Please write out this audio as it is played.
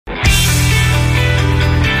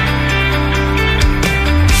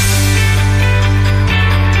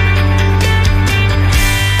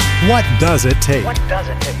What does it take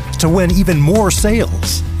to win even more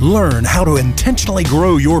sales? Learn how to intentionally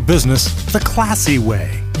grow your business the classy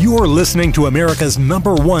way. You're listening to America's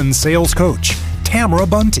 #1 sales coach, Tamara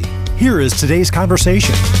Bunte. Here is today's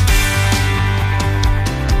conversation.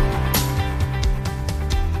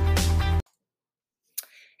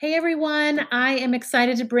 Hey everyone, I am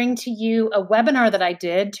excited to bring to you a webinar that I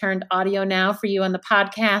did, turned audio now for you on the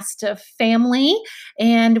podcast family.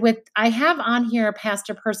 And I have on here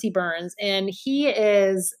Pastor Percy Burns, and he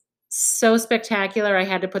is so spectacular. I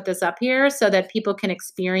had to put this up here so that people can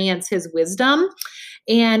experience his wisdom.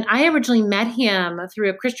 And I originally met him through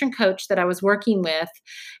a Christian coach that I was working with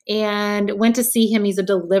and went to see him. He's a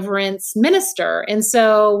deliverance minister. And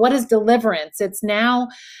so what is deliverance? It's now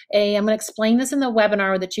I'm going to explain this in the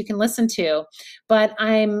webinar that you can listen to, but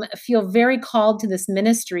feel very called to this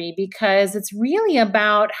ministry because it's really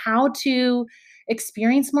about how to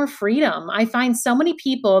experience more freedom. I find so many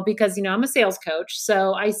people, because I'm a sales coach,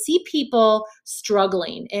 so I see people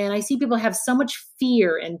struggling, and I see people have so much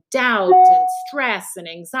fear and doubt and stress and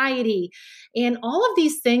anxiety, and all of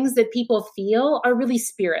these things that people feel are really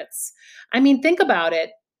spirits. I mean, think about it.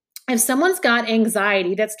 If someone's got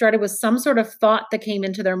anxiety, that started with some sort of thought that came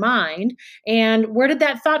into their mind, and where did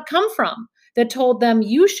that thought come from? That told them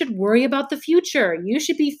you should worry about the future. You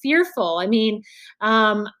should be fearful. I mean,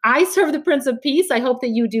 I serve the Prince of Peace. I hope that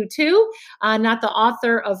you do too. Not the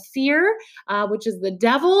author of fear, which is the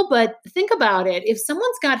devil. But think about it. If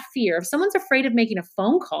someone's got fear, if someone's afraid of making a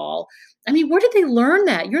phone call, I mean, where did they learn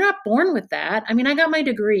that? You're not born with that. I mean, I got my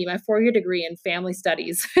degree, my 4-year degree in family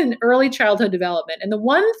studies and early childhood development. And the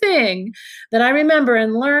one thing that I remember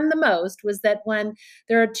and learned the most was that when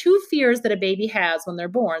there are 2 fears that a baby has when they're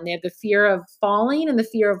born, they have the fear of falling and the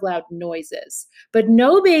fear of loud noises. But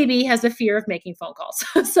no baby has a fear of making phone calls.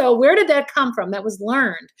 So where did that come from? That was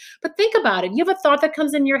learned. But think about it. You have a thought that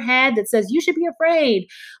comes in your head that says you should be afraid.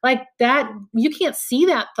 Like that, you can't see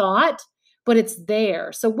that thought, but it's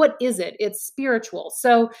there. So what is it? It's spiritual.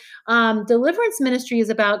 So deliverance ministry is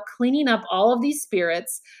about cleaning up all of these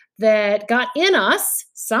spirits that got in us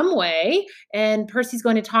some way. And Percy's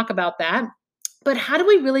going to talk about that. But how do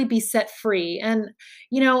we really be set free? And,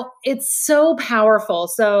 it's so powerful.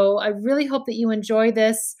 So I really hope that you enjoy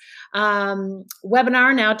this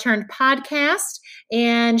webinar, now turned podcast,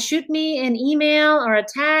 and shoot me an email or a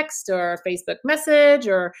text or a Facebook message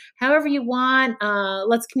or however you want.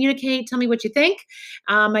 Let's communicate. Tell me what you think.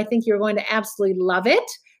 I think you're going to absolutely love it.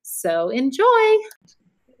 So enjoy.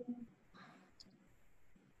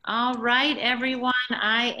 All right, everyone.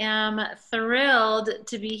 I am thrilled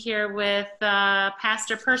to be here with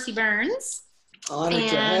Pastor Percy Burns. Honored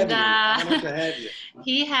to have you.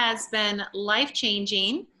 He has been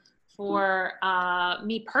life-changing for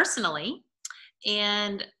me personally.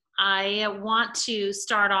 And I want to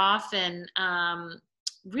start off and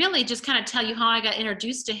really just kind of tell you how I got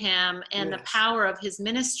introduced to him and the power of his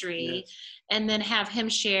ministry, and then have him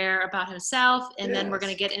share about himself. And then we're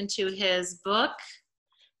going to get into his book,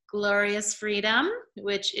 Glorious Freedom,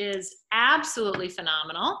 which is absolutely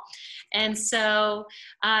phenomenal. And so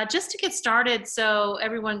just to get started, so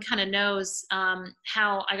everyone kind of knows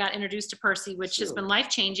how I got introduced to Percy, which has been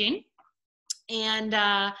life-changing. And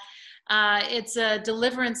it's a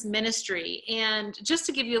deliverance ministry. And just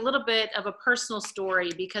to give you a little bit of a personal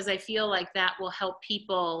story, because I feel like that will help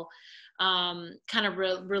people kind of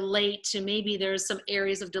relate to, maybe there's some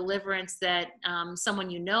areas of deliverance that someone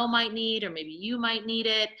might need, or maybe you might need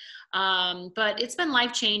it. But it's been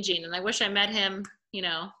life-changing, and I wish I met him,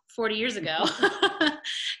 40 years ago.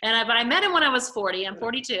 But I met him when I was 40. I'm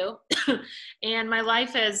 42, and my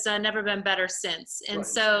life has never been better since. And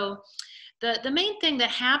so the main thing that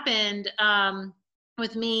happened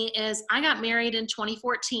with me is I got married in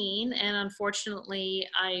 2014, and unfortunately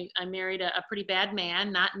I married a pretty bad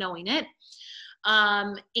man, not knowing it.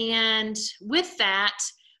 And with that,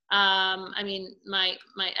 my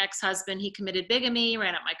ex-husband, he committed bigamy,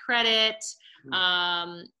 ran up my credit,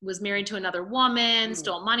 was married to another woman,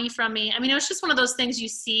 stole money from me. I mean, it was just one of those things you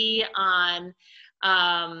see on,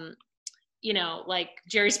 like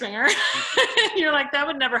Jerry Springer. You're like, that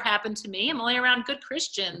would never happen to me. I'm only around good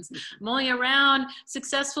Christians. I'm only around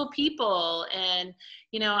successful people. And,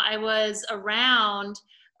 I was around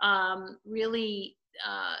really,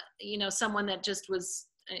 someone that just was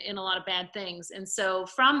in a lot of bad things. And so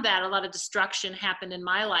from that, a lot of destruction happened in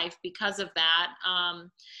my life because of that.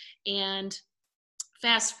 And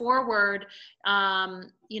fast forward,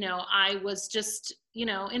 I was just,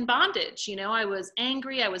 in bondage. I was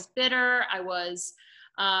angry. I was bitter. I was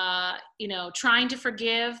trying to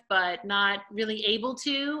forgive, but not really able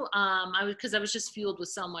to, because I was just fueled with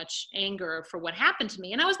so much anger for what happened to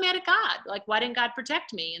me. And I was mad at God. Like, why didn't God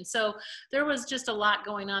protect me? And so there was just a lot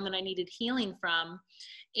going on that I needed healing from.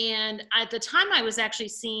 And at the time I was actually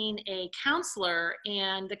seeing a counselor,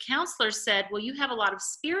 and the counselor said, well, you have a lot of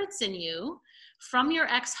spirits in you from your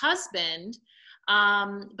ex-husband.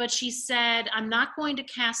 But she said, I'm not going to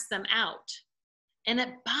cast them out. And it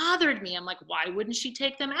bothered me. I'm like, why wouldn't she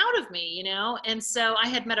take them out of me, And so I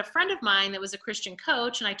had met a friend of mine that was a Christian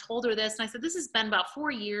coach, and I told her this, and I said, this has been about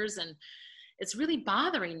 4 years, and it's really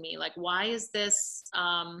bothering me. Like, why is this,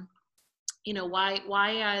 why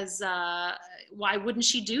wouldn't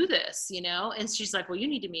she do this, And she's like, well, you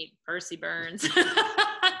need to meet Percy Burns.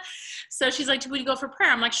 So she's like, would you go for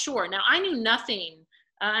prayer? I'm like, sure. Now, I knew nothing.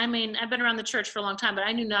 I've been around the church for a long time, but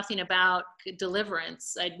I knew nothing about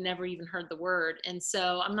deliverance. I'd never even heard the word. And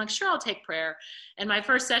so I'm like, sure, I'll take prayer. And my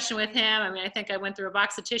first session with him, I think I went through a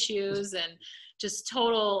box of tissues and just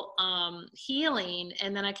total healing.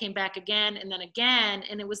 And then I came back again and then again.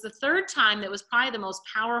 And it was the third time that was probably the most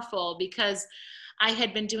powerful, because I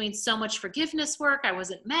had been doing so much forgiveness work. I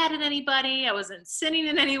wasn't mad at anybody. I wasn't sinning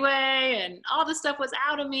in any way. And all the stuff was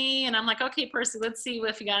out of me. And I'm like, okay, Percy, let's see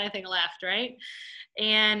if you got anything left, right?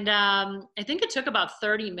 And I think it took about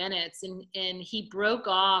 30 minutes, and he broke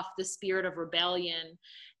off the spirit of rebellion.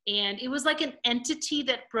 And it was like an entity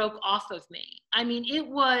that broke off of me. It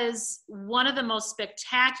was one of the most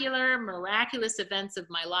spectacular, miraculous events of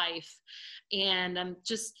my life. And I'm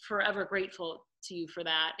just forever grateful to you for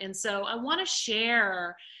that. And so I want to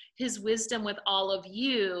share his wisdom with all of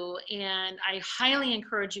you. And I highly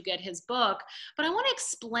encourage you get his book, but I want to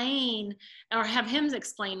explain, or have him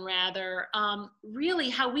explain rather, really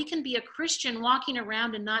how we can be a Christian walking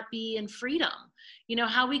around and not be in freedom.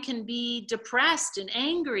 How we can be depressed and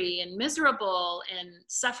angry and miserable and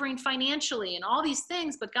suffering financially and all these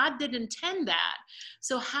things, but God didn't intend that.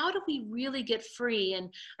 So how do we really get free?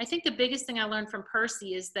 And I think the biggest thing I learned from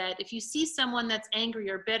Percy is that if you see someone that's angry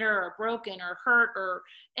or bitter or broken or hurt or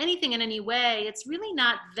anything in any way, it's really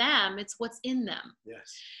not them, it's what's in them.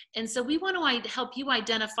 Yes. And so we want to help you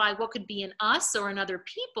identify what could be in us or in other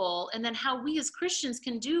people, and then how we as Christians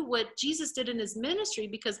can do what Jesus did in his ministry,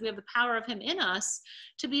 because we have the power of him in us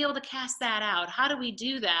to be able to cast that out. How do we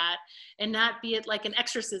do that and not be it like an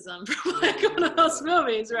exorcism from like one of those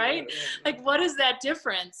movies, right? Like, what is that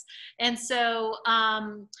difference? And so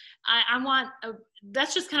I want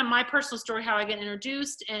that's just kind of my personal story, how I get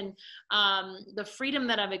introduced, and the freedom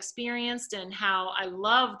that I've experienced, and how I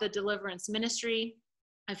love the deliverance ministry.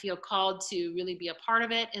 I feel called to really be a part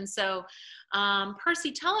of it. And so,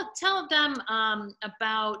 Percy, tell them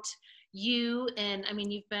about you. And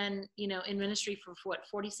you've been, in ministry for what,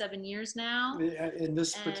 47 years now? In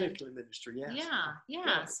this particular ministry, yes.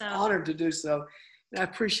 Yeah. So honored to do so. And I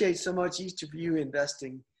appreciate so much each of you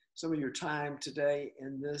investing some of your time today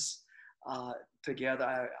in this together.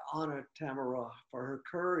 I honor Tamara for her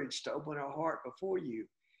courage to open her heart before you.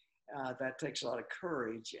 That takes a lot of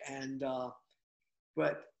courage. And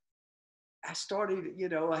but I started,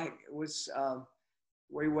 I was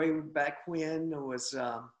way back when I was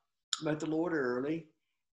met the Lord early,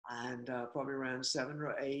 and probably around 7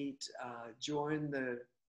 or 8, joined the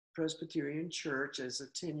Presbyterian Church as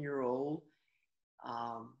a 10-year-old.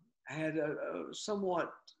 I had a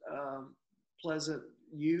somewhat pleasant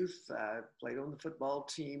youth. I played on the football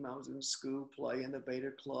team. I was in school play in the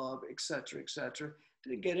Beta Club, et cetera, et cetera.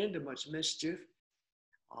 Didn't get into much mischief.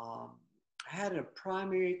 I had a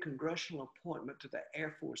primary congressional appointment to the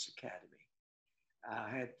Air Force Academy. I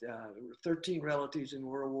had 13 relatives in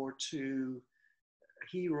World War II,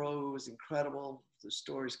 heroes, incredible. The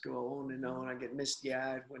stories go on and on. I get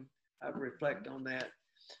misty-eyed when I reflect on that.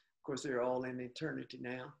 Of course, they're all in eternity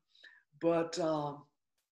now. But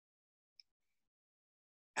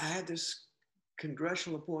I had this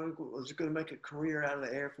congressional appointment, was going to make a career out of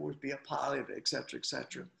the Air Force, be a pilot, et cetera, et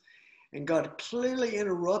cetera. And God clearly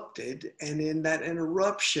interrupted, and in that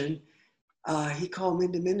interruption, he called me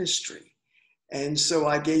into ministry. And so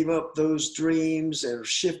I gave up those dreams and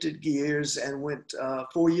shifted gears and went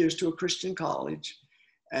 4 years to a Christian college,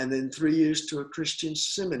 and then 3 years to a Christian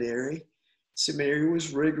seminary. Seminary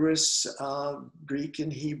was rigorous, Greek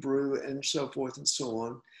and Hebrew and so forth and so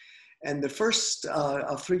on. And the first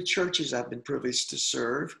of 3 churches I've been privileged to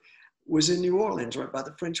serve was in New Orleans, right by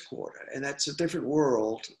the French Quarter. And that's a different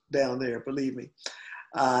world down there, believe me.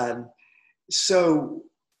 So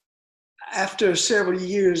after several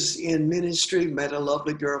years in ministry, met a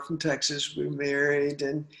lovely girl from Texas. We married,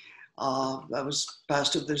 and I was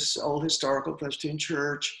pastor of this old historical Presbyterian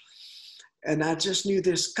church. And I just knew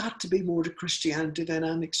there's got to be more to Christianity than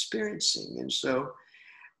I'm experiencing. And so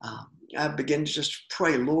I began to just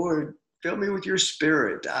pray, Lord, fill me with your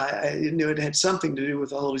Spirit. I knew it had something to do with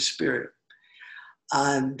the Holy Spirit.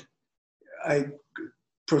 And a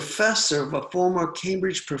professor, a former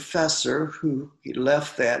Cambridge professor who he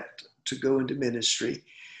left that to go into ministry,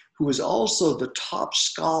 who was also the top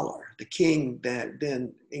scholar, the king, that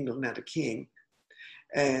then England had a king,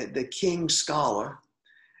 and the king scholar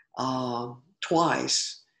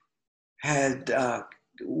twice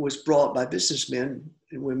was brought by businessmen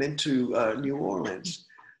and women to New Orleans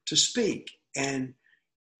to speak. And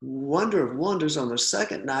wonder of wonders, on the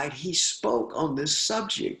second night, he spoke on this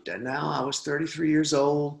subject. And now I was 33 years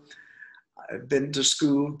old. I'd been to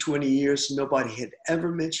school 20 years. Nobody had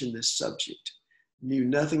ever mentioned this subject, knew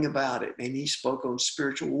nothing about it. And he spoke on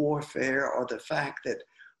spiritual warfare, or the fact that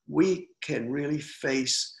we can really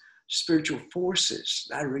face spiritual forces.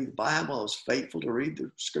 I read the Bible. I was faithful to read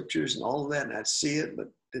the scriptures and all of that, and I'd see it,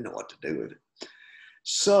 but didn't know what to do with it.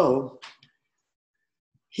 So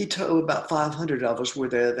he told, about 500 of us were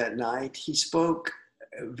there that night. He spoke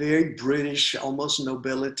very British, almost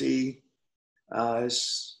nobility.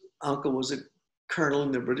 His uncle was a colonel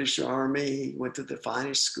in the British Army. He went to the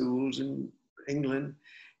finest schools in England.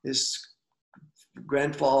 His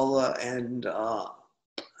grandfather and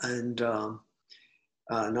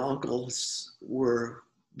uncles were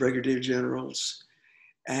brigadier generals.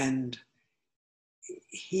 And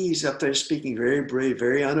he's up there speaking very brave,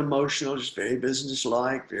 very unemotional, just very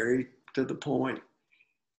businesslike, very to the point.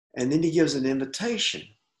 And then he gives an invitation.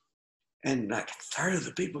 And like a third of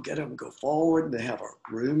the people get up and go forward, and they have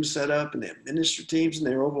a room set up, and they have ministry teams, and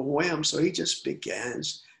they're overwhelmed. So he just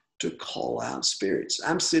begins to call out spirits.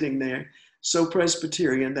 I'm sitting there so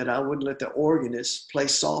Presbyterian that I wouldn't let the organist play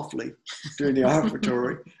softly during the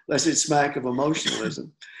offertory, lest it smack of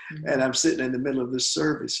emotionalism. And I'm sitting in the middle of this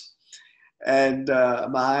service. And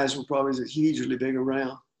my eyes were probably hugely big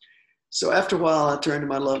around. So after a while, I turned to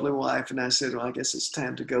my lovely wife and I said, well, I guess it's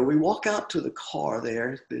time to go. We walk out to the car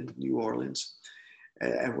there in New Orleans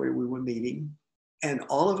and where we were meeting. And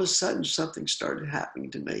all of a sudden, something started happening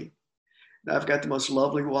to me. Now, I've got the most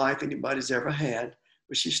lovely wife anybody's ever had,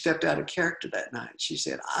 but she stepped out of character that night. She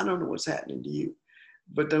said, I don't know what's happening to you,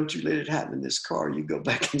 but don't you let it happen in this car. You go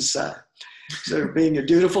back inside. So being a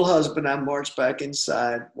dutiful husband, I marched back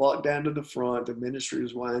inside, walked down to the front. The ministry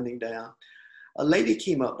was winding down. A lady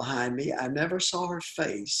came up behind me. I never saw her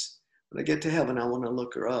face. When I get to heaven, I want to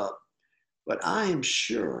look her up. But I am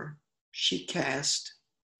sure she cast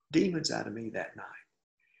demons out of me that night.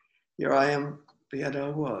 Here I am,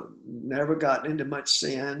 never gotten into much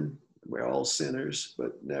sin. We're all sinners,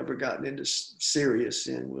 but never gotten into serious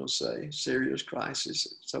sin, we'll say, serious crisis,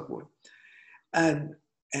 and so forth. And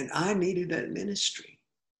I needed that ministry.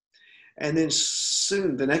 And then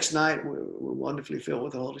soon, the next night, we were wonderfully filled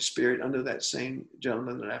with the Holy Spirit under that same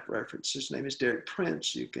gentleman that I've referenced. His name is Derek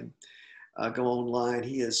Prince. You can go online.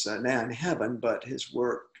 He is now in heaven, but his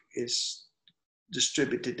work is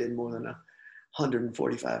distributed in more than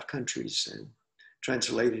 145 countries and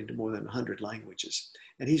translated into more than 100 languages.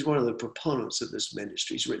 And he's one of the proponents of this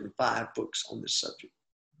ministry. He's written 5 books on this subject.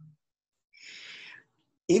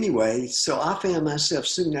 Anyway, so I found myself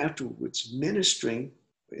soon afterwards ministering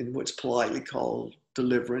in what's politely called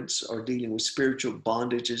deliverance, or dealing with spiritual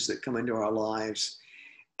bondages that come into our lives,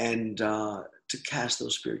 and to cast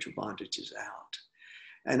those spiritual bondages out.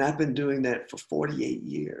 And I've been doing that for 48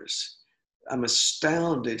 years. I'm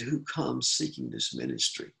astounded who comes seeking this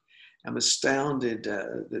ministry. I'm astounded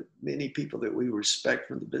that many people that we respect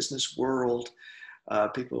from the business world,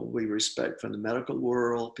 people we respect from the medical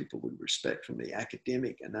world, people we respect from the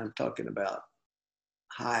academic, and I'm talking about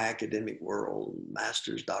high academic world,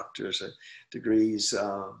 master's, doctors, degrees,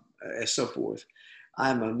 and so forth.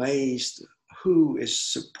 I'm amazed who is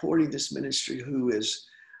supporting this ministry, who is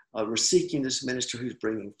seeking this ministry, who's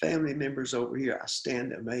bringing family members over here. I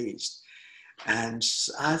stand amazed. And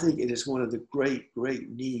I think it is one of the great, great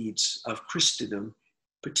needs of Christendom,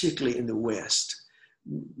 particularly in the West.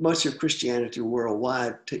 Much of Christianity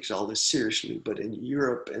worldwide takes all this seriously, but in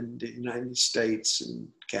Europe and the United States and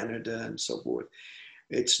Canada and so forth,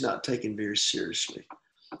 it's not taken very seriously.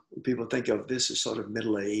 People think of this as sort of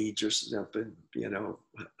middle age or something,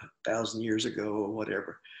 1,000 years ago or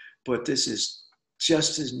whatever. But this is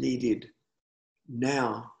just as needed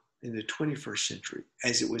now in the 21st century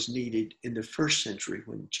as it was needed in the first century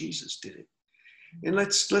when Jesus did it. And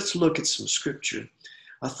let's look at some scripture.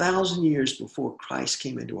 1,000 years before Christ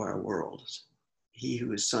came into our world, he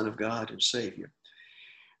who is Son of God and Savior,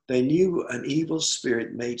 they knew an evil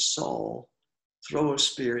spirit made Saul throw a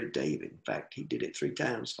spear at David. In fact, he did it 3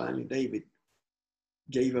 times. Finally, David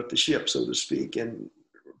gave up the ship, so to speak, and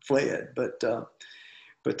fled. But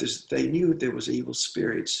they knew there was evil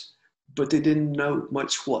spirits, but they didn't know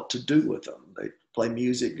much what to do with them. They play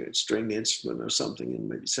music, or string the instrument or something, and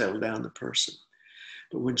maybe settle down the person.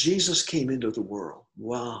 But when Jesus came into the world,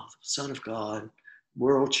 wow, the Son of God,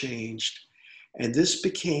 world changed, and this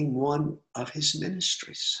became one of his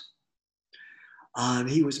ministries. And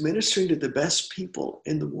he was ministering to the best people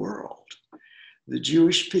in the world. The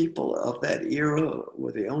Jewish people of that era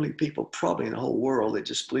were the only people probably in the whole world that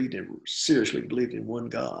just seriously believed in one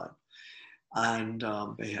God. And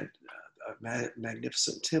they had a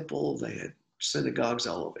magnificent temple. They had synagogues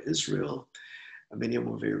all over Israel. Many of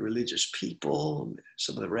them were very religious people.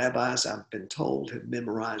 Some of the rabbis, I've been told, have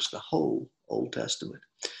memorized the whole Old Testament.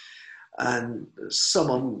 And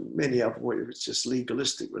many of them were just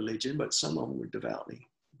legalistic religion, but some of them were devoutly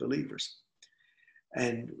believers.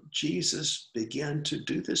 And Jesus began to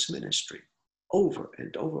do this ministry over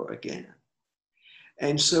and over again.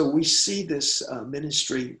 And so we see this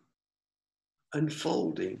ministry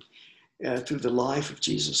unfolding through the life of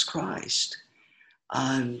Jesus Christ.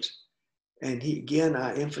 And he, again,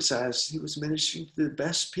 I emphasize, he was ministering to the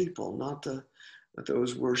best people, not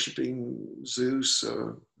those worshiping Zeus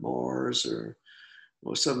or Mars or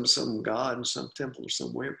some god in some temple or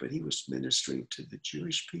somewhere, but he was ministering to the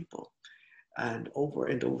Jewish people. And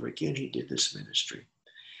over again, he did this ministry.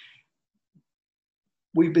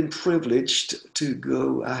 We've been privileged to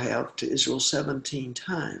go, I have, to Israel 17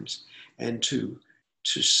 times, and to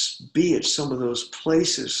be at some of those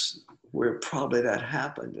places where probably that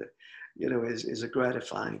happened, is a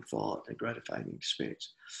gratifying thought, a gratifying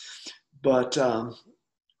experience. But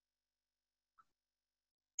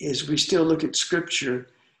as we still look at Scripture,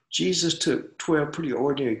 Jesus took 12 pretty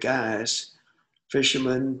ordinary guys,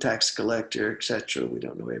 fisherman, tax collector, etc. We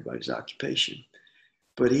don't know everybody's occupation.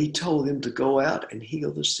 But he told them to go out and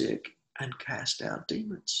heal the sick and cast out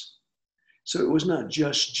demons. So it was not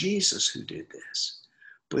just Jesus who did this,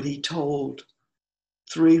 but he told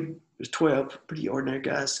 12 pretty ordinary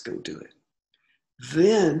guys to go do it.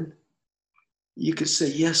 Then you could say,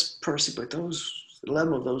 yes, Percy, but those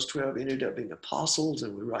 11 of those 12 ended up being apostles,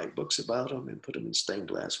 and we write books about them and put them in stained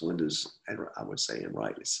glass windows, and I would say, and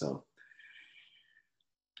rightly so.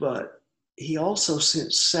 But he also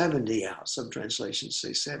sent 70 out. Some translations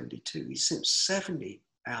say 72. He sent 70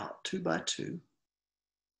 out, 2 by 2.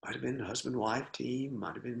 Might have been a husband-wife team,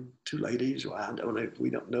 might have been 2 ladies. Well, I don't know. We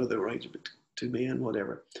don't know the arrangement, 2 men,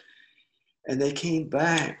 whatever. And they came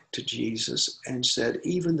back to Jesus and said,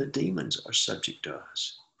 even the demons are subject to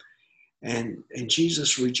us. And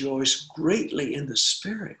Jesus rejoiced greatly in the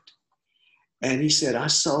Spirit. And he said, I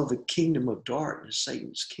saw the kingdom of darkness,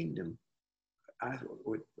 Satan's kingdom,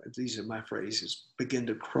 these are my phrases, begin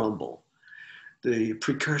to crumble. The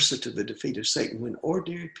precursor to the defeat of Satan, when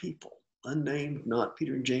ordinary people, unnamed, not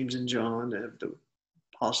Peter and James and John, the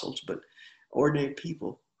apostles, but ordinary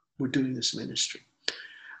people were doing this ministry.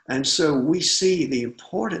 And so we see the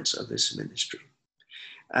importance of this ministry.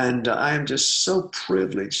 And I am just so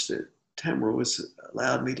privileged that Tamara was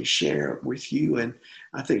allowed me to share with you. And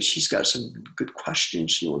I think she's got some good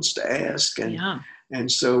questions she wants to ask.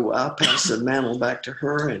 And so I'll pass the mantle back to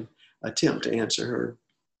her and attempt to answer her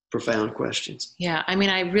profound questions. Yeah, I mean,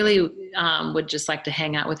 I really would just like to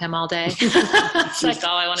hang out with him all day. It's like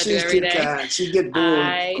all I want to do every day. She'd get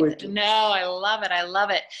bored quickly. No, I love it. I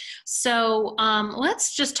love it. So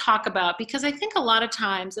let's just talk about, because I think a lot of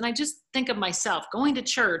times, and I just think of myself going to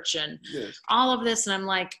church and all of this, and I'm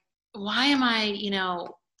like, why am I,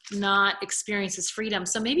 not experience this freedom?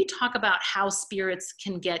 So maybe talk about how spirits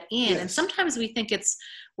can get in. And sometimes we think it's,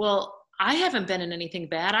 well, I haven't been in anything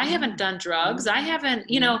bad. I haven't done drugs. I haven't,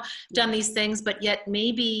 done these things, but yet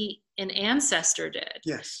maybe an ancestor did.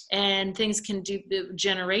 Yes. And things can do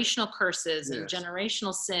generational curses and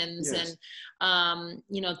generational sins and,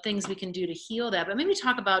 things we can do to heal that. But maybe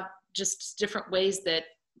talk about just different ways that,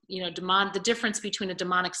 the difference between a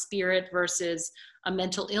demonic spirit versus a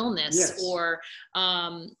mental illness, or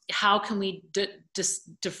how can we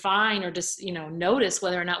define or notice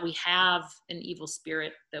whether or not we have an evil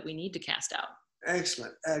spirit that we need to cast out.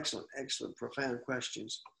 Excellent. Profound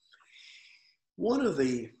questions. One of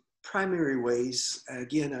the primary ways,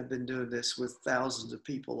 again, I've been doing this with thousands of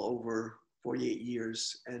people over 48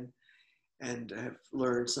 years and have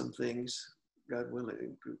learned some things, God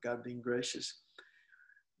willing, God being gracious.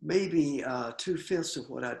 Maybe 2/5 of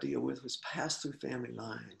what I deal with was passed through family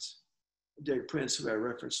lines. Derek Prince, who I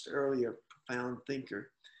referenced earlier, profound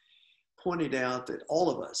thinker, pointed out that all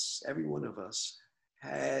of us, every one of us,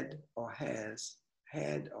 had or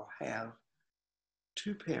have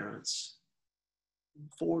 2 parents,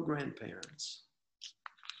 4 grandparents,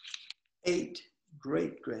 8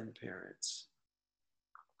 great-grandparents,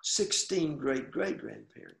 16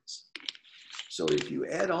 great-great-grandparents. So if you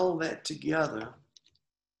add all that together,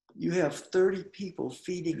 you have 30 people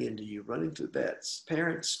feeding into you, running through that.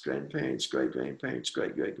 Parents, grandparents, great-grandparents,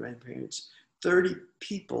 great-great-grandparents, 30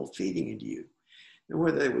 people feeding into you. And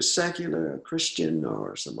whether it was secular or Christian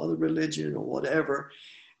or some other religion or whatever,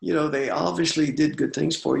 you know, they obviously did good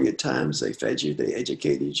things for you at times. They fed you, they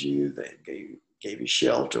educated you, they gave you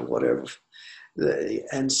shelter, whatever.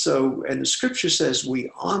 And the scripture says we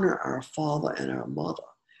honor our father and our mother.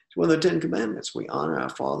 It's one of the 10 commandments. We honor our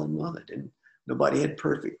father and mother. Nobody had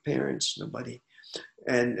perfect parents. Nobody.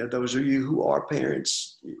 And those of you who are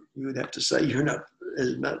parents, you would have to say you're not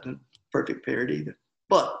a perfect parent either.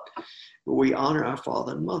 But we honor our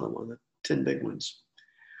father and mother, one of the 10 big ones.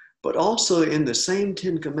 But also in the same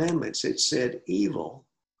 10 commandments, it said evil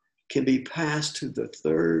can be passed to the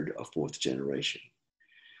 3rd or 4th generation.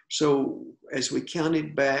 So as we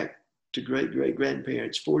counted back to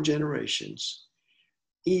great-great-grandparents, 4 generations,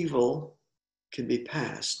 evil can be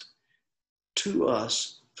passed to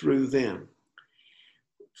us through them.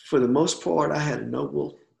 For the most part, I had a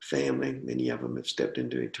noble family. Many of them have stepped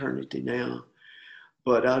into eternity now.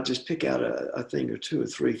 But I'll just pick out a thing or 2 or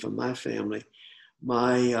 3 from my family.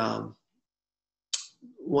 One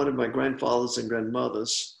of my grandfathers and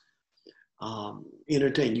grandmothers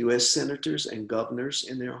entertained U.S. senators and governors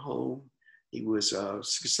in their home. He was a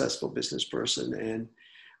successful business person and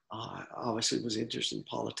obviously was interested in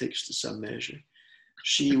politics to some measure.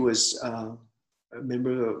 She was a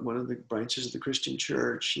member of one of the branches of the Christian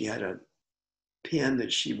church. She had a pin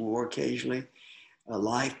that she wore occasionally, a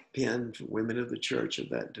life pin for women of the church of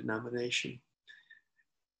that denomination.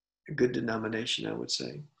 A good denomination, I would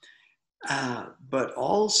say. But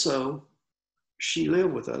also, she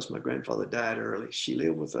lived with us. My grandfather died early. She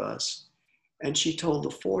lived with us, and she told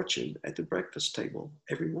the fortune at the breakfast table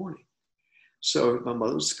every morning. So my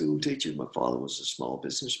mother was a school teacher. My father was a small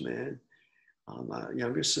businessman. My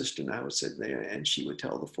younger sister and I would sit there, and she would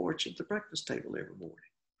tell the fortune at the breakfast table every morning.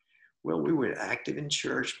 Well, we were active in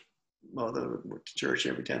church. Mother went to church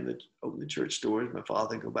every time they opened the church doors. My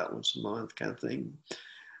father would go about once a month, kind of thing.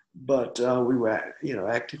 But we were,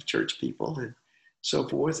 active church people and so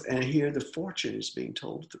forth. And here the fortune is being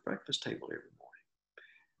told at the breakfast table every morning.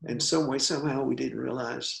 And some way, somehow, we didn't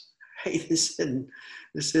realize, hey, this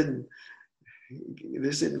isn't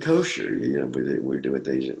kosher. We're doing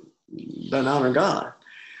things that don't honor God.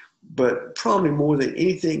 But probably more than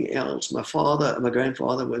anything else, my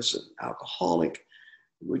grandfather was an alcoholic.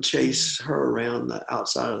 Would chase her around the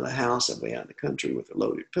outside of the house and way out in the country with a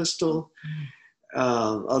loaded pistol.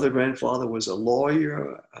 Other grandfather was a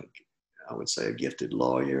lawyer, I would say a gifted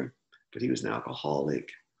lawyer, but he was an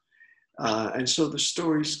alcoholic. And so the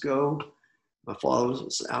stories go, my father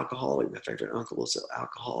was an alcoholic, my favorite uncle was an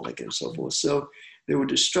alcoholic and so forth. So there were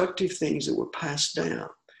destructive things that were passed down.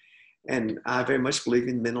 And I very much believe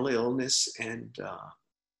in mental illness and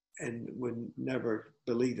would never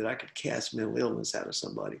believe that I could cast mental illness out of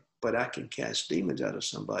somebody, but I can cast demons out of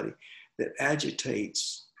somebody that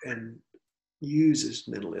agitates and uses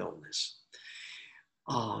mental illness.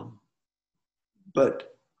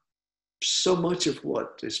 But so much of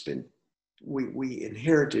what has been, we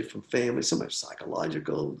inherited from family, so much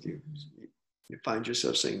psychological, you find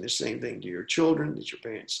yourself saying the same thing to your children that your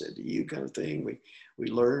parents said to you, kind of thing. We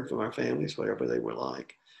learn from our families, whatever they were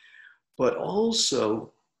like. But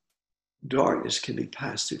also, darkness can be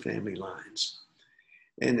passed through family lines.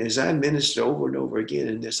 And as I ministered over and over again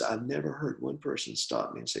in this, I've never heard one person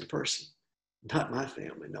stop me and say, "Percy, not my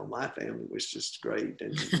family. No, my family was just great,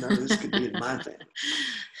 and none of this could be in my family."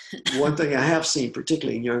 One thing I have seen,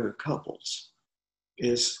 particularly in younger couples,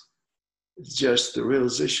 is just the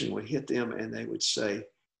realization would hit them and they would say,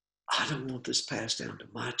 "I don't want this passed down to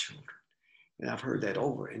my children." And I've heard that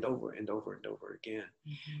over and over and over and over again.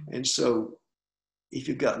 Mm-hmm. And so if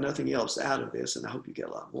you've got nothing else out of this, and I hope you get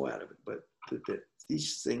a lot more out of it, but that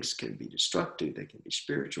these things can be destructive, they can be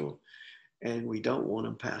spiritual, and we don't want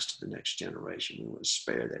them passed to the next generation. We want to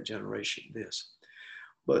spare that generation this.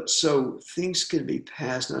 But so things can be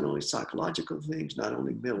passed, not only psychological things, not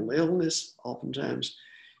only mental illness. Oftentimes,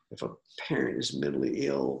 if a parent is mentally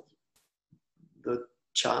ill, the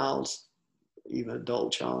child's, even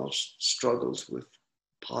adult child, struggles with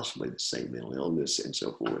possibly the same mental illness and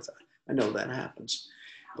so forth. I know that happens.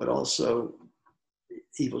 But also,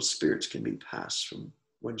 evil spirits can be passed from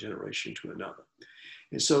one generation to another.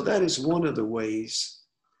 And so that is one of the ways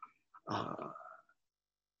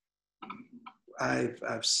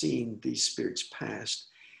I've seen these spirits passed.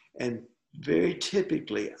 And very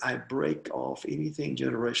typically, I break off anything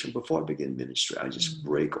generational. Before I begin ministry, I just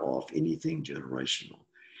break off anything generational.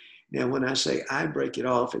 Now, when I say I break it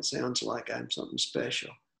off, it sounds like I'm something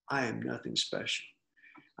special. I am nothing special.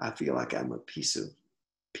 I feel like I'm a piece of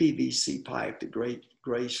PVC pipe that great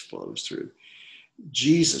grace flows through.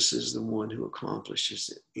 Jesus is the one who accomplishes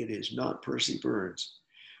it. It is not Percy Burns.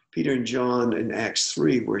 Peter and John in Acts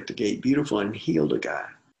 3 were at the gate, beautiful, and healed a guy.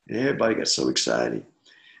 And everybody got so excited.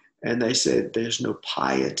 And they said, there's no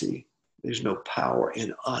piety, there's no power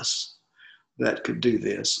in us that could do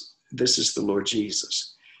this. This is the Lord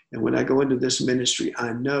Jesus. And when I go into this ministry,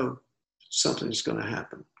 I know something's going to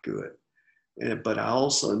happen good. But I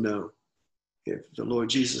also know if the Lord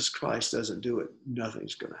Jesus Christ doesn't do it,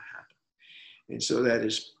 nothing's going to happen. And so that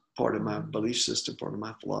is part of my belief system, part of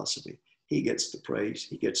my philosophy. He gets the praise,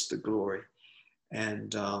 he gets the glory.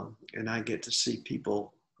 And I get to see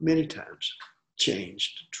people many times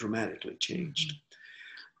changed, dramatically changed.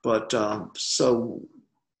 But so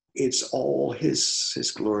it's all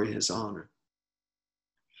his glory, his honor.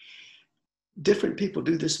 Different people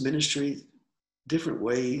do this ministry different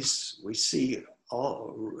ways. We see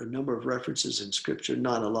a number of references in scripture.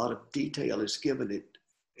 Not a lot of detail is given it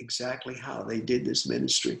exactly how they did this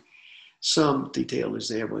ministry. Some detail is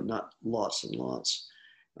there, but not lots and lots.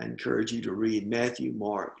 I encourage you to read Matthew,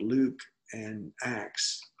 Mark, Luke, and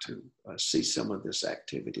Acts to see some of this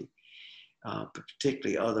activity,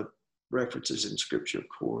 particularly other references in scripture, of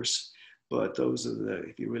course. But those are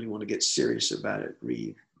if you really want to get serious about it,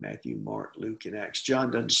 read Matthew, Mark, Luke, and Acts. John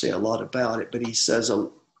doesn't say a lot about it, but he says a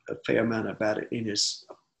fair amount about it in his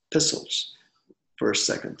epistles,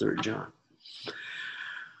 1st, 2nd, 3rd John.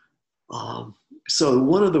 So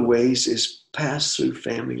one of the ways is pass through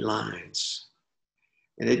family lines.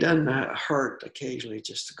 And it doesn't hurt occasionally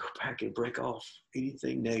just to go back and break off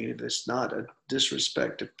anything negative. It's not a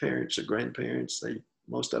disrespect of parents or grandparents.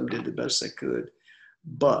 Most of them did the best they could.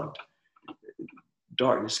 But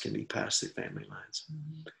darkness can be passed through family lines.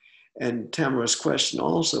 Mm-hmm. And Tamara's question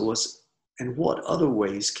also was, and what other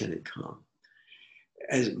ways can it come?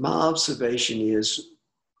 As my observation is,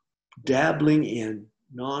 dabbling in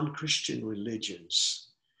non-Christian religions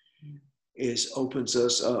opens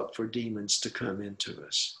us up for demons to come into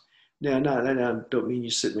us. Now, I don't mean you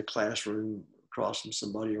sit in a classroom across from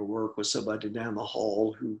somebody or work with somebody down the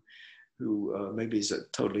hall who maybe is a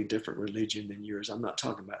totally different religion than yours. I'm not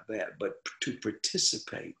talking about that, but to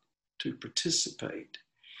participate.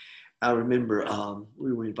 I remember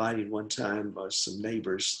we were invited one time by some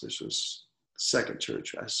neighbors. This was the second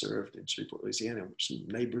church I served in Shreveport, Louisiana. Some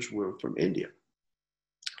neighbors were from India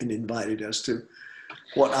and invited us to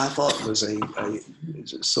what I thought was a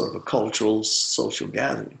sort of a cultural, social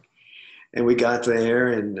gathering. And we got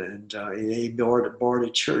there and they borrowed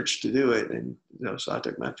a church to do it. And so I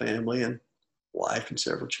took my family and wife and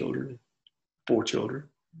several children, 4 children.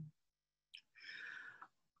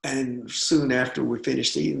 And soon after we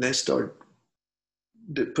finished eating, they started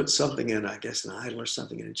to put something in, I guess, an idol or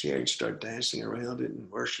something in a chair and started dancing around it and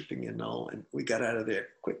worshiping and all. And we got out of there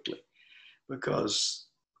quickly because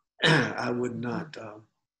I would not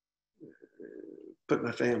put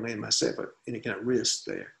my family and myself at any kind of risk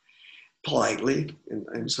there. Politely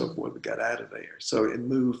and so forth, we got out of there. So it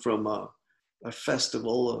moved from a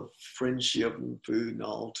festival of friendship and food and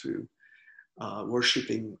all to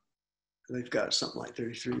worshiping. They've got something like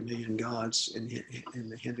 33 million gods in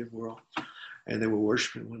the Hindu world, and they were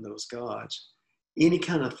worshiping one of those gods. Any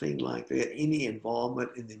kind of thing like that, any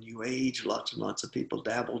involvement in the New Age, lots and lots of people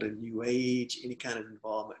dabbled in New Age, any kind of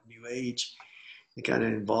involvement in New Age, any kind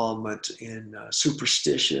of involvement in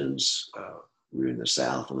superstitions. We're in the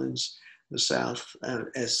Southlands. The South,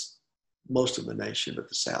 as most of the nation, but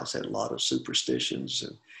the South had a lot of superstitions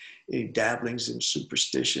and any dabblings in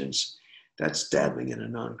superstitions. That's dabbling in a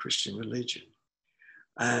non-Christian religion.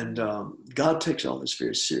 And God takes all this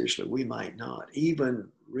very seriously. We might not. Even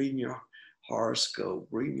reading your horoscope,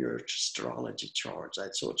 reading your astrology charts,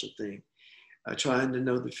 that sort of thing, trying to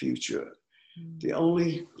know the future. The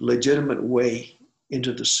only legitimate way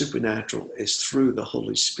into the supernatural is through the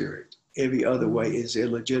Holy Spirit. Every other way is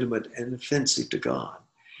illegitimate and offensive to God.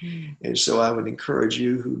 And so I would encourage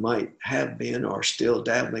you who might have been or still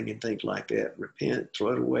dabbling in things like that, repent, throw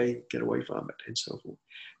it away, get away from it, and so forth.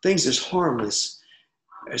 Things as harmless,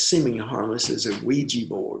 as seemingly harmless as a Ouija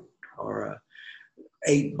board or a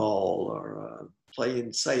 8-ball or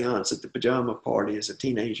playing seance at the pajama party as a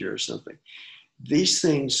teenager or something. These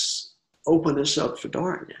things open us up for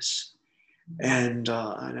darkness. And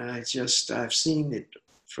I've seen it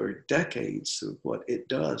for decades of what it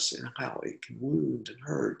does and how it can wound and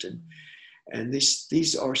hurt. And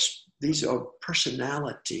these are These are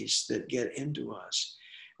personalities that get into us,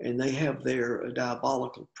 and they have their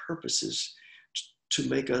diabolical purposes to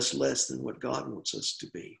make us less than what God wants us to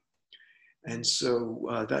be. And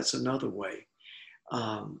so that's another way.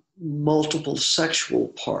 Multiple sexual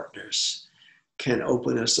partners can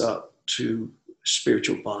open us up to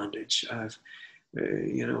spiritual bondage.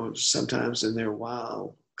 Sometimes in their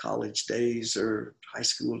wild college days or high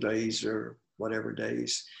school days or whatever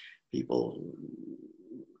days, people,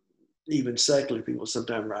 even secular people,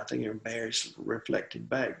 sometimes I think are embarrassed reflecting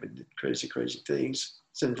back, but did crazy things,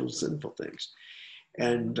 sinful things.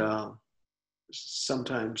 And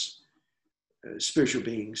sometimes spiritual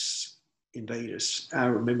beings invade us. I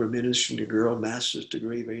remember ministering to a girl, master's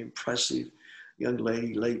degree, very impressive young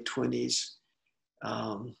lady, late 20s.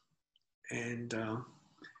 I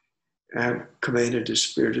commanded the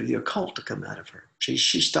spirit of the occult to come out of her. She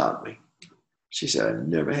stopped me. She said, I've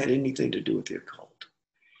never had anything to do with the occult.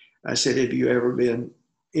 I said, have you ever been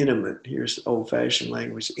intimate? Here's old-fashioned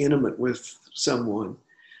language, intimate with someone.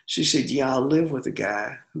 She said, yeah, I live with a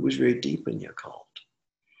guy who was very deep in the occult.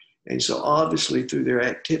 And so obviously through their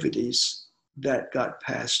activities, that got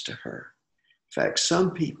passed to her. In fact,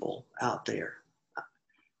 some people out there,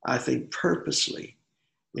 I think purposely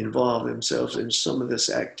involve themselves in some of this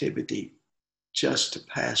activity just to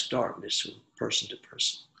pass darkness from person to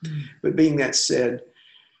person. Mm. But being that said,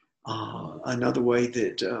 another way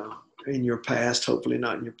that in your past, hopefully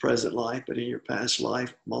not in your present life, but in your past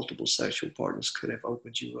life, multiple sexual partners could have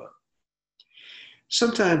opened you up.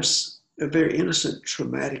 Sometimes a very innocent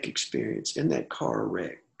traumatic experience in that car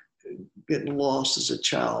wreck, getting lost as a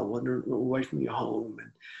child, wandering away from your home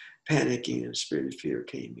and panicking and spirit of fear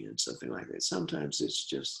came in, something like that. Sometimes it's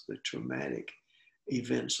just the traumatic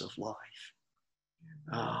events of life.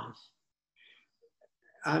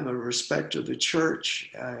 I'm a respecter of the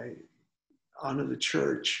church. I honor the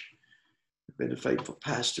church. I've been a faithful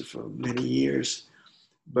pastor for many years.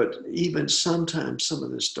 But even sometimes some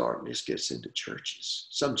of this darkness gets into churches,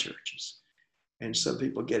 some churches. And some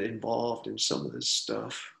people get involved in some of this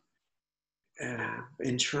stuff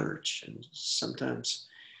in church. And sometimes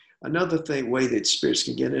another way that spirits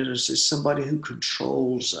can get in us is somebody who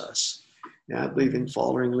controls us. Now, I believe in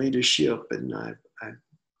following leadership and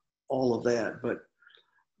all of that, but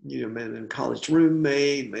you know, may have been a college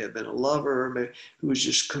roommate, may have been a lover, who was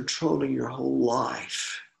just controlling your whole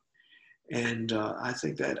life. And I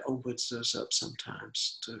think that opens us up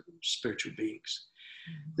sometimes to spiritual beings.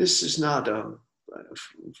 This is not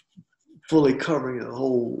fully covering the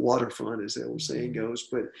whole waterfront, as the old saying goes,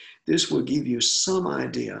 but this will give you some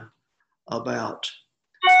idea about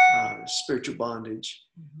spiritual bondage.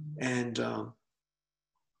 And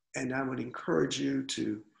I would encourage you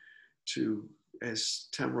to as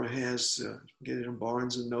Tamara has, get it on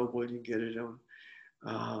Barnes and Noble, you can get it on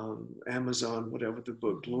Amazon, whatever the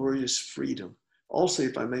book, Glorious Freedom. Also,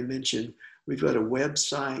 if I may mention, we've got a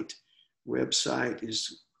website. Website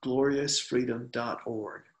is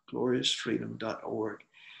gloriousfreedom.org, gloriousfreedom.org.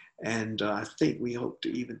 And I think we hope to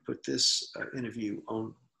even put this interview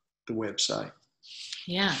on the website.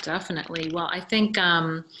 Yeah, definitely. Well, I think,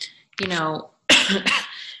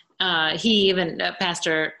 he even,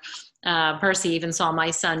 Pastor Percy even saw my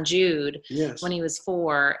son Jude when he was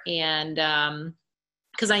 4. And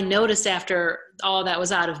because I noticed after all that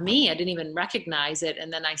was out of me, I didn't even recognize it.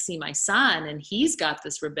 And then I see my son and he's got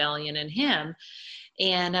this rebellion in him.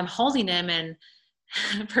 And I'm holding him and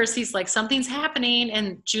Percy's like, something's happening.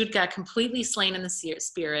 And Jude got completely slain in the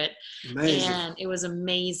spirit. Amazing. And it was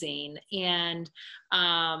amazing. And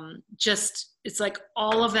it's like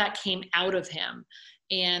all of that came out of him.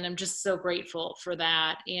 And I'm just so grateful for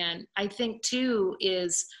that. And I think too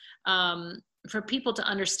is for people to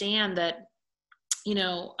understand that, you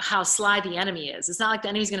know, how sly the enemy is. It's not like the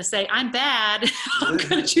enemy's going to say, I'm bad. I'm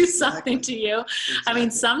going to do something to you. Exactly. I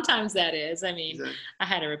mean, sometimes that is. I mean, I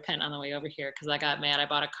had to repent on the way over here because I got mad. I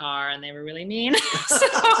bought a car and they were really mean. So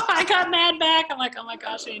I got mad back. I'm like, oh my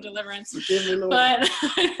gosh, I need deliverance. But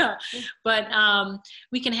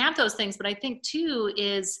we can have those things. But I think too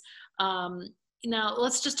is, now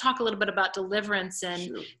let's just talk a little bit about deliverance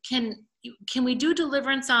and can we do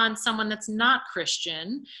deliverance on someone that's not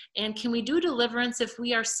Christian? And can we do deliverance if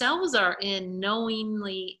we ourselves are in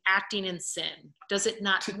knowingly acting in sin? Does it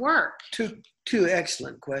not work? Two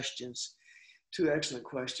excellent questions.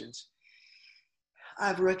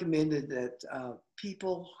 I've recommended that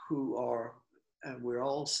people who are, and we're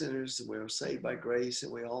all sinners and we're saved by grace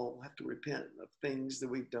and we all have to repent of things that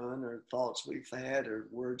we've done or thoughts we've had or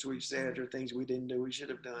words we've said or things we didn't do we should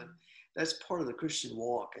have done. That's part of the Christian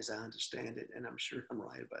walk as I understand it, and I'm sure I'm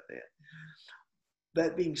right about that.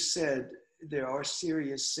 That being said, there are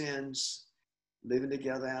serious sins: living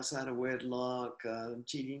together outside of wedlock,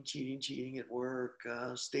 cheating at work,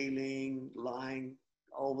 stealing, lying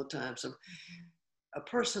all the time. So a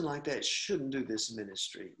person like that shouldn't do this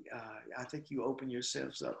ministry. I think you open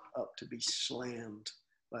yourselves up to be slammed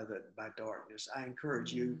by darkness. I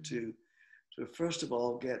encourage you to first of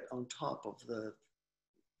all get on top of the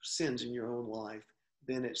sins in your own life,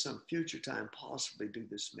 then at some future time possibly do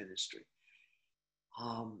this ministry.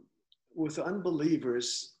 With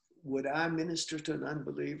unbelievers, would I minister to an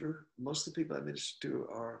unbeliever? Most of the people I minister to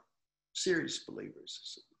are serious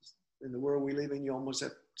believers. In the world we live in, you almost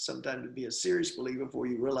have sometimes to be a serious believer before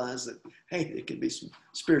you realize that, hey, there can be some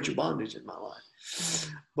spiritual bondage in my life.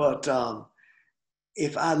 But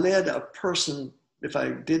if I led a person, if I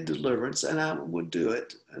did deliverance, and I would do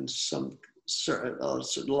it in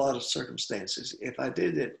a lot of circumstances, if I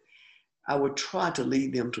did it, I would try to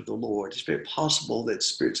lead them to the Lord. It's very possible that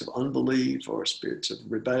spirits of unbelief or spirits of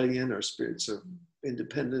rebellion or spirits of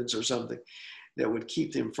independence or something that would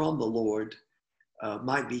keep them from the Lord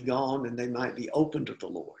might be gone, and they might be open to the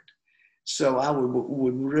Lord. So I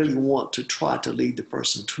would really want to try to lead the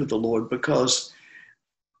person to the Lord, because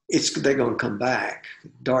they're going to come back.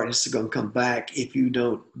 Darkness is going to come back if you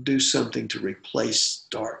don't do something to replace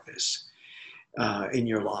darkness in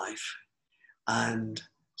your life. And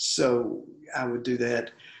so I would do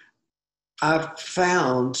that. I've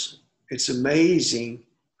found it's amazing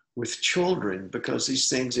with children, because these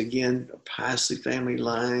things, again, pass the family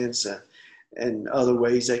lines and other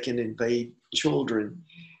ways they can invade children.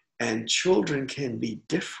 And children can be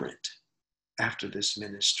different after this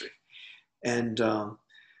ministry. And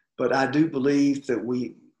but I do believe that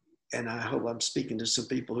and I hope I'm speaking to some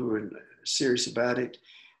people who are serious about it,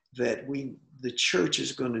 that the church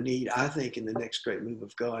is going to need, I think in the next great move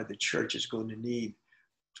of God, the church is going to need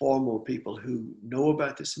far more people who know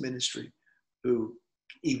about this ministry, who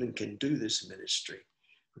even can do this ministry,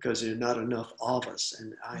 because there are not enough of us.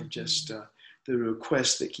 And I just, the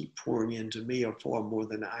requests that keep pouring into me are far more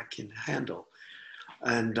than I can handle.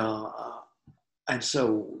 And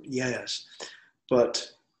so, yes,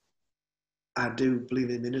 but I do believe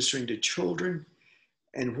in ministering to children.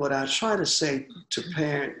 And what I try to say to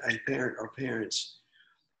parents,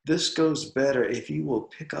 this goes better if you will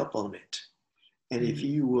pick up on it. And if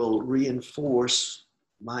you will reinforce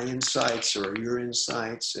my insights or your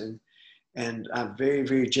insights. And I'm very,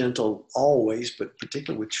 very gentle always, but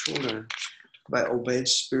particularly with children. But obeyed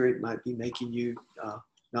spirit might be making you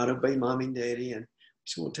not obey mommy and daddy. And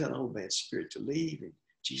you won't tell an obeyed spirit to leave. And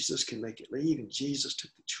Jesus can make it leave. And Jesus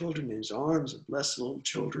took the children in his arms and blessed the little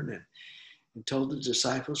children and told the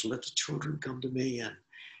disciples, let the children come to me.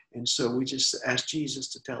 And so we just asked Jesus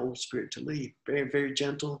to tell the Holy Spirit to leave. Very, very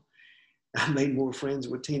gentle. I made more friends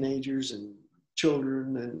with teenagers and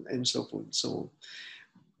children and so forth and so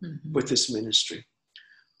on with this ministry.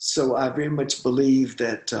 So I very much believe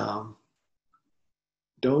that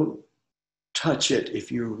don't touch it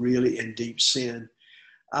if you're really in deep sin.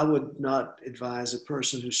 I would not advise a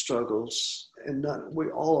person who struggles, and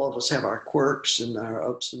all of us have our quirks and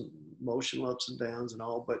our emotional ups and downs and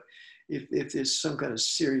all, but if there's some kind of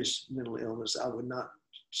serious mental illness, I would not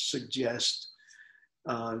suggest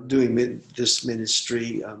doing this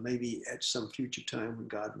ministry, maybe at some future time when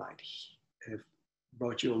God might have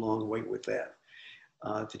brought you a long way with that,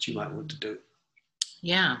 that you might want to do.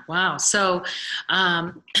 Yeah. Wow. So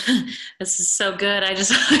this is so good. I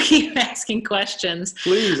just keep asking questions.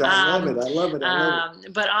 Please. I love it. I love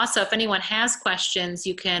it. But also, if anyone has questions,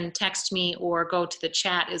 you can text me or go to the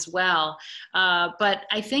chat as well. But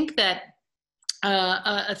I think that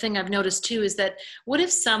a thing I've noticed too is that what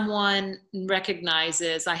if someone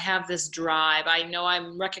recognizes I have this drive, I know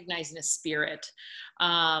I'm recognizing a spirit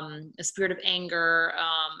of anger,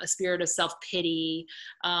 a spirit of self-pity,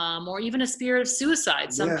 or even a spirit of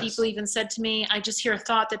suicide. Some people even said to me, I just hear a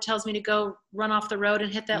thought that tells me to go run off the road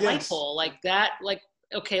and hit that light pole like that. Like,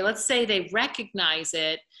 okay, let's say they recognize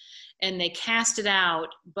it and they cast it out,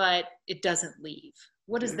 but it doesn't leave.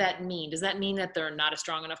 What does that mean? Does that mean that they're not a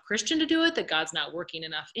strong enough Christian to do it? That God's not working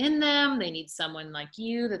enough in them? They need someone like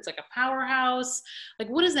you that's like a powerhouse? Like,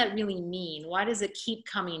 what does that really mean? Why does it keep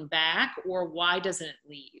coming back, or why doesn't it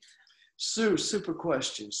leave? Super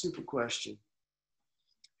question.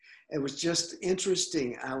 It was just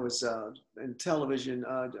interesting. I was in television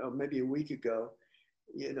maybe a week ago.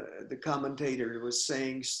 The commentator was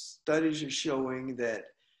saying studies are showing that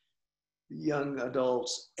young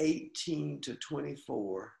adults 18 to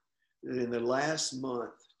 24, that in the last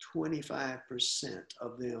month, 25%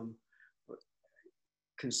 of them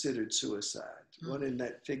considered suicide. Running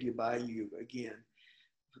that figure by you again,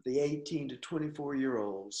 for the 18 to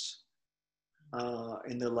 24-year-olds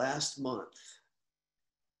in the last month,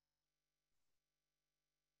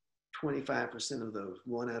 25% of those,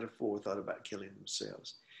 1 out of 4, thought about killing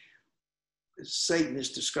themselves. Satan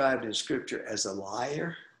is described in Scripture as a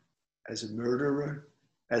liar, as a murderer,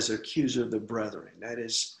 as an accuser of the brethren. That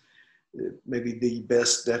is maybe the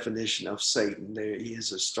best definition of Satan. There he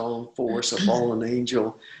is, a strong force, a fallen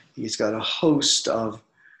angel. He's got a host of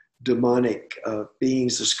demonic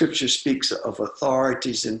beings. The Scripture speaks of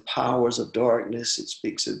authorities and powers of darkness. It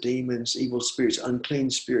speaks of demons, evil spirits, unclean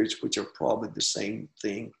spirits, which are probably the same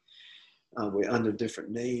thing. We're under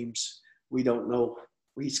different names. We don't know.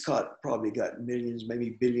 He's probably got millions,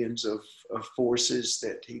 maybe billions of forces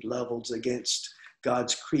that he levels against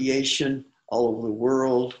God's creation all over the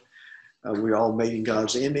world. We're all made in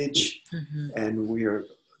God's image, and we are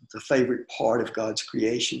the favorite part of God's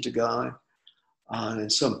creation to God.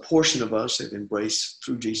 And some portion of us have embraced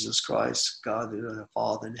through Jesus Christ, God the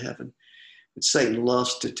Father in heaven. But Satan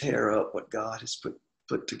loves to tear up what God has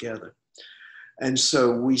put together. And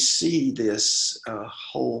so we see this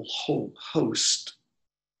whole host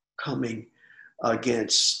coming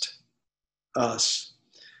against us.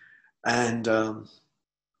 And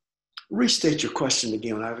restate your question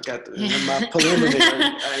again. I've got my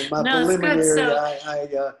preliminary.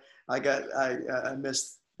 I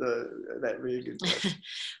missed that really good question.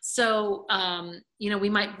 So, we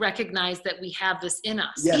might recognize that we have this in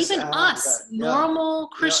us. Yes, even us, normal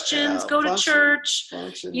Christians, go to church.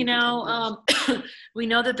 We know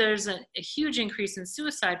that there's a huge increase in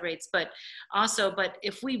suicide rates, but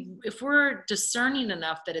if we're discerning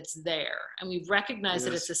enough that it's there, and we recognize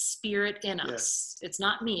that it's a spirit in us, it's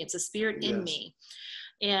not me, it's a spirit in me,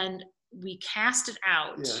 and we cast it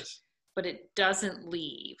out. Yes. But it doesn't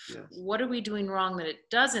leave. Yes. What are we doing wrong that it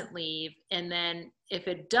doesn't leave? And then if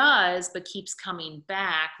it does, but keeps coming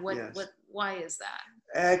back, why is that?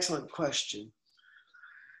 Excellent question.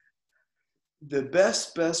 The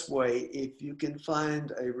best way, if you can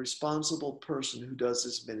find a responsible person who does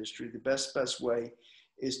this ministry, the best way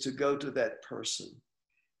is to go to that person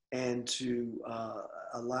and to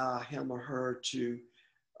allow him or her to,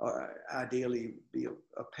 ideally be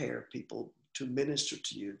a pair of people, to minister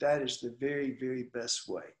to you. That is the very, very best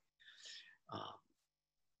way.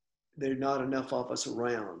 There are not enough of us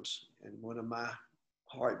around. And one of my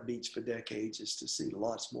heartbeats for decades is to see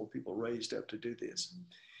lots more people raised up to do this.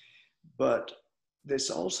 But there's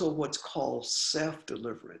also what's called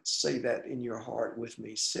self-deliverance. Say that in your heart with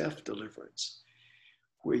me, self-deliverance,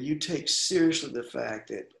 where you take seriously the fact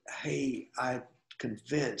that, hey, I'm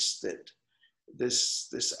convinced that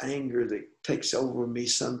this anger that takes over me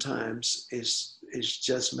sometimes is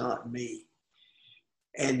just not me.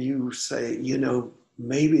 And you say,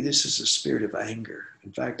 maybe this is a spirit of anger.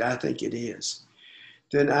 In fact, I think it is.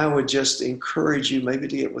 Then I would just encourage you maybe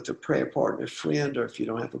to get with a prayer partner, friend, or if you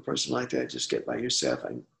don't have a person like that, just get by yourself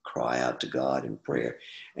and cry out to God in prayer,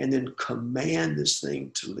 and then command this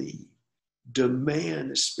thing to leave.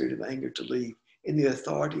 Demand the spirit of anger to leave in the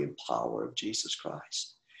authority and power of Jesus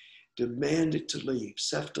Christ. Demand it to leave.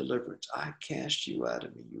 Self-deliverance. I cast you out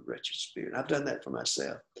of me, you wretched spirit. I've done that for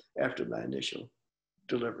myself after my initial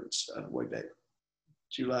deliverance way back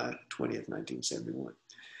July 20th, 1971.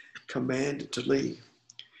 Command it to leave.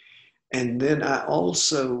 And then I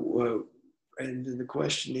also, and then the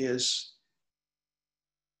question is,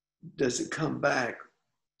 does it come back?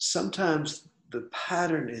 Sometimes the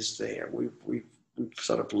pattern is there. We've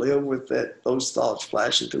sort of lived with those thoughts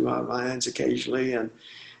flashing through our minds occasionally,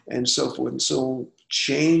 and so forth. And so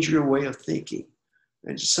change your way of thinking.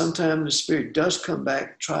 And sometimes the spirit does come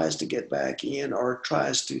back, tries to get back in, or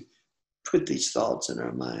tries to put these thoughts in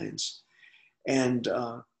our minds, and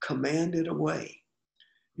command it away.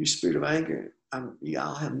 You spirit of anger,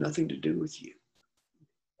 I'll have nothing to do with you.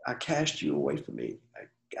 I cast you away from me.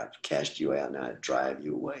 I've cast you out, and I drive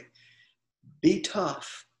you away. Be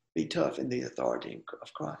tough. Be tough in the authority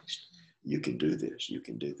of Christ. You can do this. You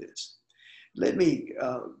can do this. Let me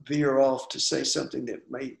veer off to say something that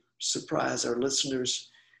may surprise our listeners.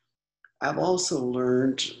 I've also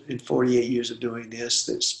learned in 48 years of doing this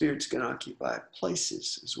that spirits can occupy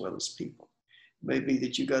places as well as people. Maybe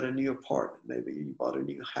that you got a new apartment. Maybe you bought a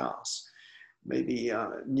new house. Maybe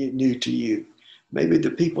new to you. Maybe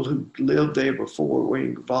the people who lived there before were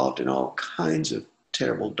involved in all kinds of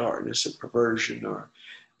terrible darkness or perversion or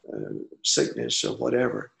sickness or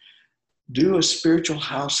whatever. Do a spiritual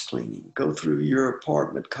house cleaning. Go through your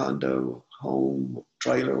apartment, condo, home,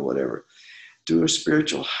 trailer, whatever. Do a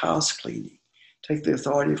spiritual house cleaning. Take the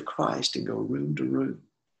authority of Christ and go room to room.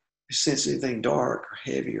 If you sense anything dark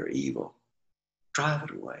or heavy or evil, drive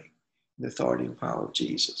it away. the authority and power of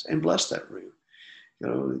Jesus, and bless that room. You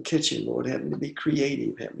know, the kitchen, Lord, help me to be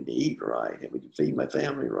creative, help me to eat right, help me to feed my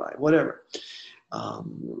family right, whatever.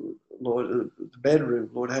 Lord, the bedroom,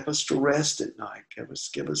 Lord, help us to rest at night. Give us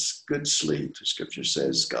good sleep. The scripture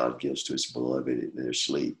says God gives to his beloved in their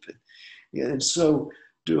sleep. And so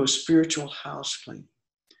do a spiritual house cleaning.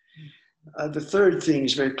 The third thing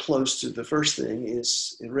is very close to the first thing,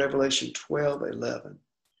 is in Revelation 12:11.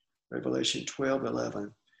 Revelation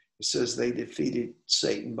 12:11. It says they defeated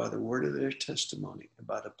Satan by the word of their testimony and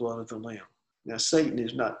by the blood of the Lamb. Now, Satan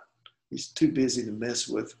he's too busy to mess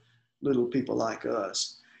with little people like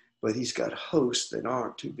us, but he's got hosts that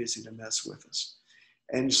aren't too busy to mess with us.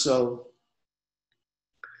 And so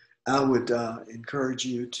I would encourage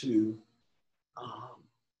you to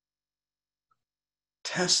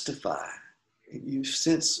testify. If you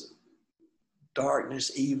sense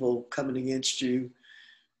darkness, evil coming against you,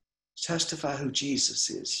 testify who Jesus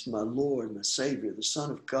is, my Lord, my Savior, the Son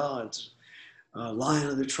of God, Lion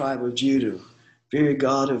of the tribe of Judah, very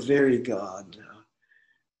God of very God,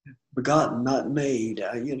 begotten, not made.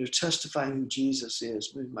 Testify who Jesus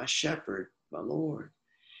is, my shepherd, my Lord,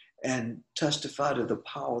 and testify to the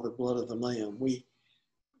power of the blood of the Lamb. We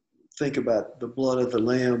think about the blood of the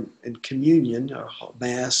Lamb in communion or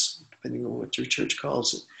Mass, depending on what your church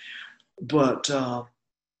calls it. But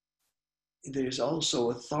there's also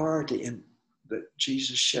authority in that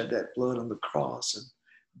Jesus shed that blood on the cross and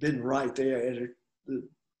been right there at the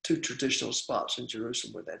two traditional spots in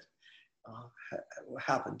Jerusalem where that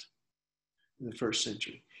happened in the first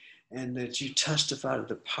century. And that you testify to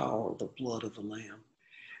the power of the blood of the Lamb.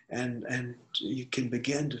 And you can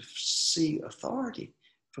begin to see authority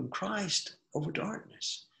from Christ over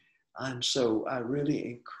darkness. And so I really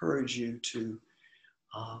encourage you to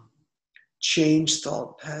change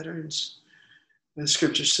thought patterns. The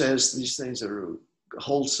scripture says these things are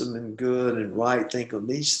wholesome and good and right. Think on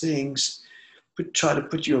these things. Try to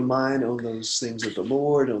put your mind on those things of the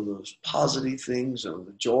Lord, on those positive things, on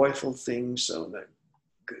the joyful things.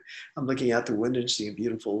 I'm looking out the window and seeing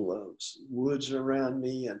beautiful woods around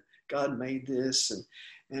me, and God made this,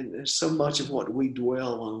 and so much of what we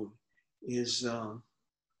dwell on is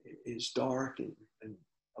dark and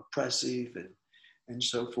oppressive and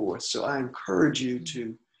so forth. So I encourage you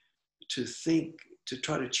to think, to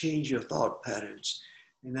try to change your thought patterns.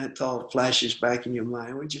 And that thought flashes back in your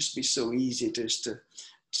mind. It would just be so easy just to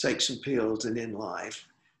take some pills and end life.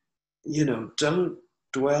 Don't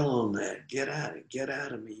dwell on that. Get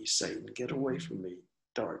out of me, Satan. Get away from me,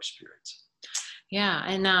 dark spirits. Yeah,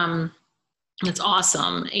 and it's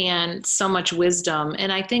awesome, and so much wisdom.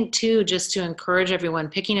 And I think too, just to encourage everyone,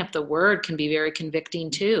 picking up the word can be very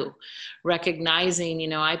convicting too.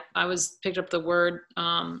 Recognizing, I picked up the word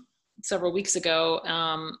several weeks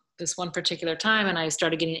ago, this one particular time, and I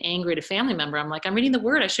started getting angry at a family member. I'm like, I'm reading the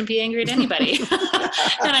word. I shouldn't be angry at anybody.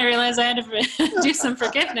 And I realized I had to do some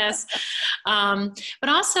forgiveness. But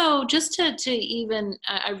also just to even,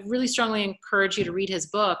 I really strongly encourage you to read his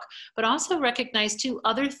book, but also recognize too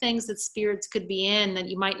other things that spirits could be in that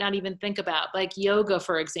you might not even think about, like yoga,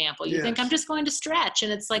 for example. You think I'm just going to stretch,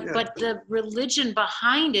 and it's like, but the religion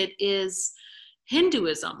behind it is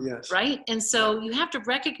Hinduism, right? And so you have to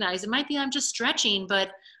recognize it might be I'm just stretching,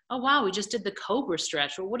 but oh wow, we just did the cobra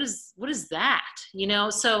stretch. Well, what is that?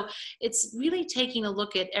 So it's really taking a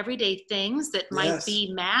look at everyday things that might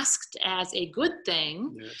be masked as a good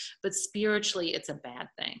thing, but spiritually it's a bad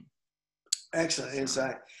thing. Excellent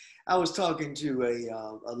insight. I was talking to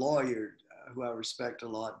a lawyer who I respect a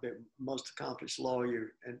lot, but most accomplished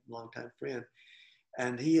lawyer and longtime friend.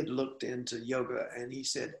 And he had looked into yoga, and he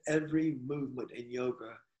said every movement in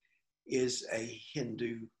yoga is a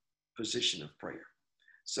Hindu position of prayer.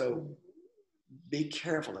 So be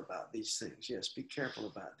careful about these things. Yes, be careful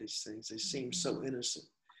about these things. They seem so innocent,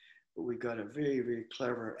 but we've got a very, very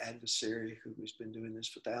clever adversary who has been doing this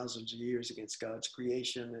for thousands of years against God's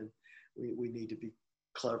creation, and we need to be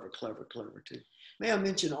clever too. May I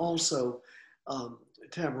mention also,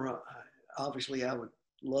 Tamara, obviously I would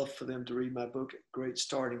love for them to read my book, Great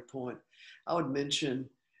Starting Point. I would mention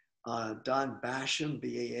Don Basham,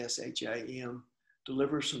 Basham,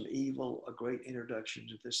 Delivers from Evil, A Great Introduction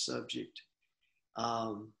to this Subject.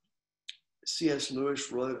 C.S.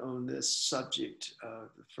 Lewis wrote on this subject,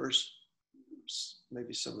 the first,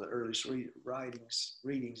 maybe some of the earliest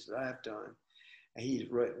readings that I've done. And he's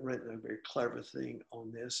written a very clever thing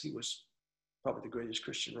on this. He was probably the greatest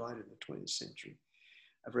Christian writer in the 20th century.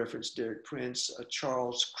 I've referenced Derek Prince,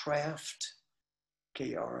 Charles Kraft,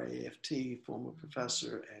 K-R-A-F-T, former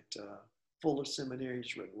professor at Fuller Seminary.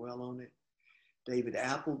 He's written well on it. David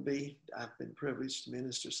Appleby, I've been privileged to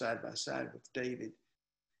minister side by side with David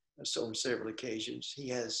on several occasions. He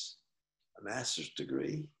has a master's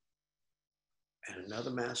degree and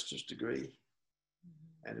another master's degree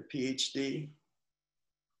and a PhD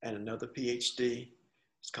and another PhD.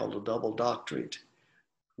 It's called a double doctorate.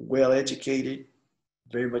 Well educated,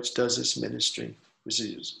 very much does this ministry. Was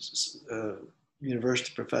a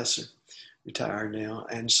university professor, retired now.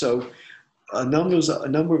 And so a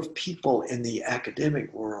number of people in the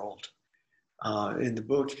academic world, in the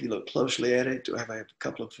book, if you look closely at it, I have a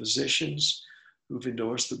couple of physicians who've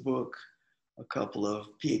endorsed the book, a couple of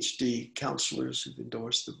PhD counselors who've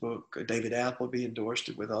endorsed the book. David Appleby endorsed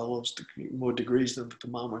it with all those more degrees than the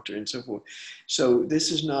thermometer and so forth. So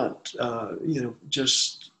this is not,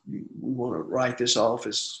 just we want to write this off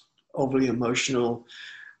as overly emotional,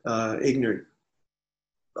 ignorant,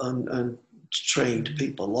 untrained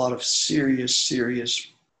people. A lot of serious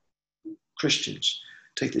Christians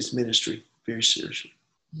take this ministry very seriously.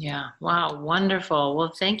 Yeah. Wow. Wonderful.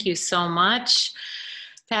 Well, thank you so much,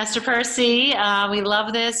 Pastor Percy. We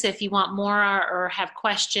love this. If you want more or have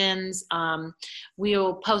questions,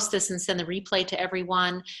 we'll post this and send the replay to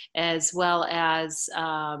everyone, as well as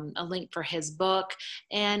a link for his book.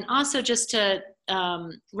 And also just to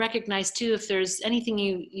recognize too, if there's anything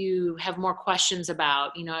you have more questions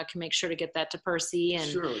about, I can make sure to get that to Percy and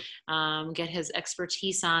Sure. Get his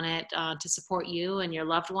expertise on it to support you and your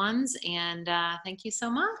loved ones. And thank you so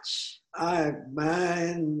much. My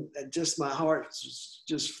heart is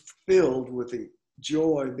just filled with the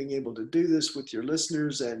joy of being able to do this with your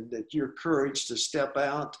listeners, and that your courage to step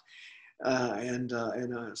out and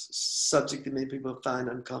a subject that many people find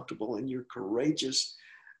uncomfortable, and your courageous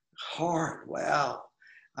heart. Wow.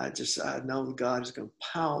 I know that God is going to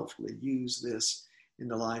powerfully use this in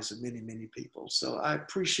the lives of many, many people. So I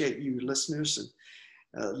appreciate you listeners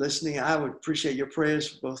and listening. I would appreciate your prayers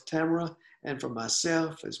for both Tamara and for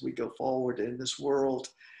myself as we go forward in this world.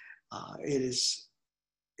 It is,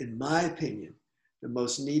 in my opinion, the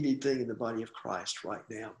most needed thing in the body of Christ right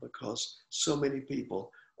now, because so many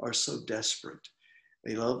people are so desperate.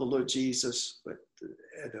 They love the Lord Jesus, but the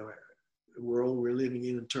world we're living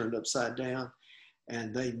in is turned upside down,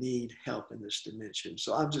 and they need help in this dimension.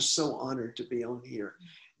 So I'm just so honored to be on here.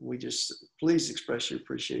 Please express your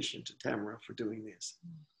appreciation to Tamara for doing this.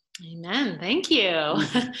 Amen. Thank you. All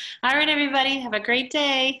right, everybody. Have a great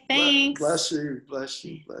day. Thanks. Bless you. Bless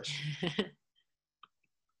you. Bless you.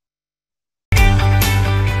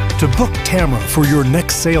 To book Tamara for your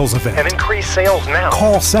next sales event and increase sales now,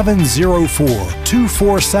 call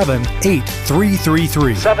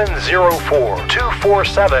 704-247-8333.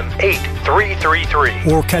 704-247-8333.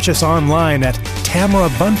 Or catch us online at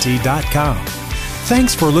tamarabunty.com.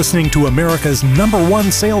 Thanks for listening to America's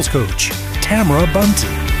 #1 sales coach, Tamara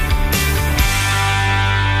Bunty.